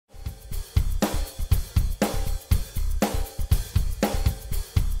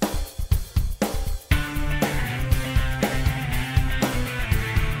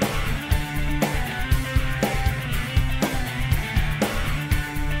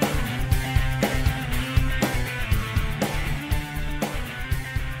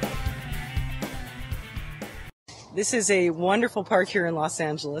This is a wonderful park here in Los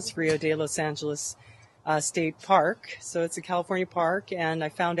Angeles, Rio de Los Angeles State Park. So it's a California park, and I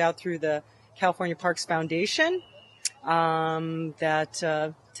found out through the California Parks Foundation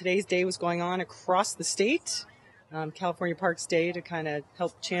that today's day was going on across the state, California Parks Day, to kind of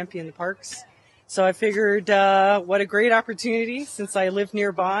help champion the parks. So I figured what a great opportunity. Since I live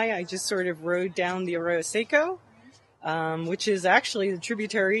nearby, I just sort of rode down the Arroyo Seco, which is actually the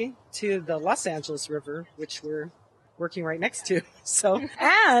tributary to the Los Angeles River, which we're working right next to.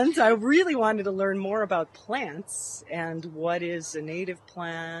 And I really wanted to learn more about plants and what is a native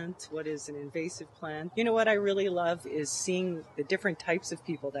plant, what is an invasive plant. You know what I really love is seeing the different types of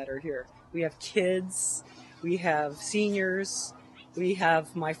people that are here. We have kids, we have seniors, we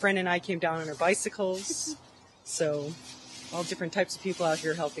have, my friend and I came down on our bicycles. So all different types of people out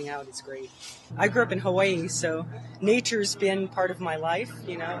here helping out is great. I grew up in Hawaii, so nature's been part of my life,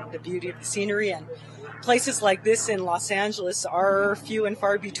 you know, the beauty of the scenery. And places like this in Los Angeles are few and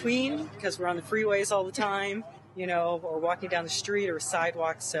far between because we're on the freeways all the time, you know, or walking down the street or a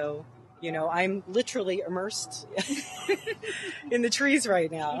sidewalk. So, you know, I'm literally immersed in the trees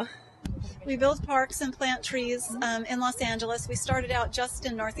right now. We build parks and plant trees in Los Angeles. We started out just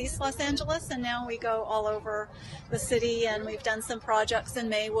in Northeast Los Angeles, and now we go all over the city, and we've done some projects in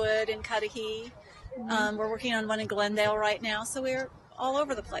Maywood and Cudahy. We're working on one in Glendale right now, so we're all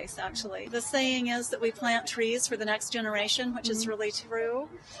over the place, actually. The saying is that we plant trees for the next generation, which is really true.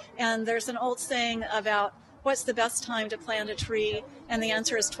 And there's an old saying about what's the best time to plant a tree, and the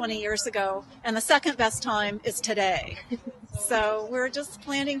answer is 20 years ago, and the second best time is today. So we're just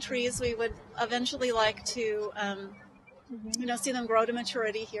planting trees. We would eventually like to, see them grow to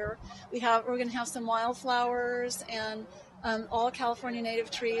maturity here. We're going to have some wildflowers and all California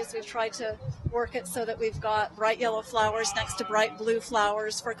native trees. We've tried to work it so that we've got bright yellow flowers next to bright blue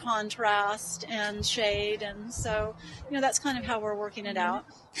flowers for contrast and shade. And so, that's kind of how we're working it out.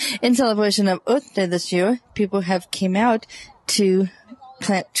 In celebration of Earth Day this year, people have came out to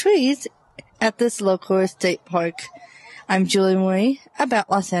plant trees at this local state park. I'm Julie Moree, about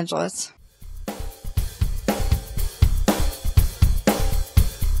Los Angeles.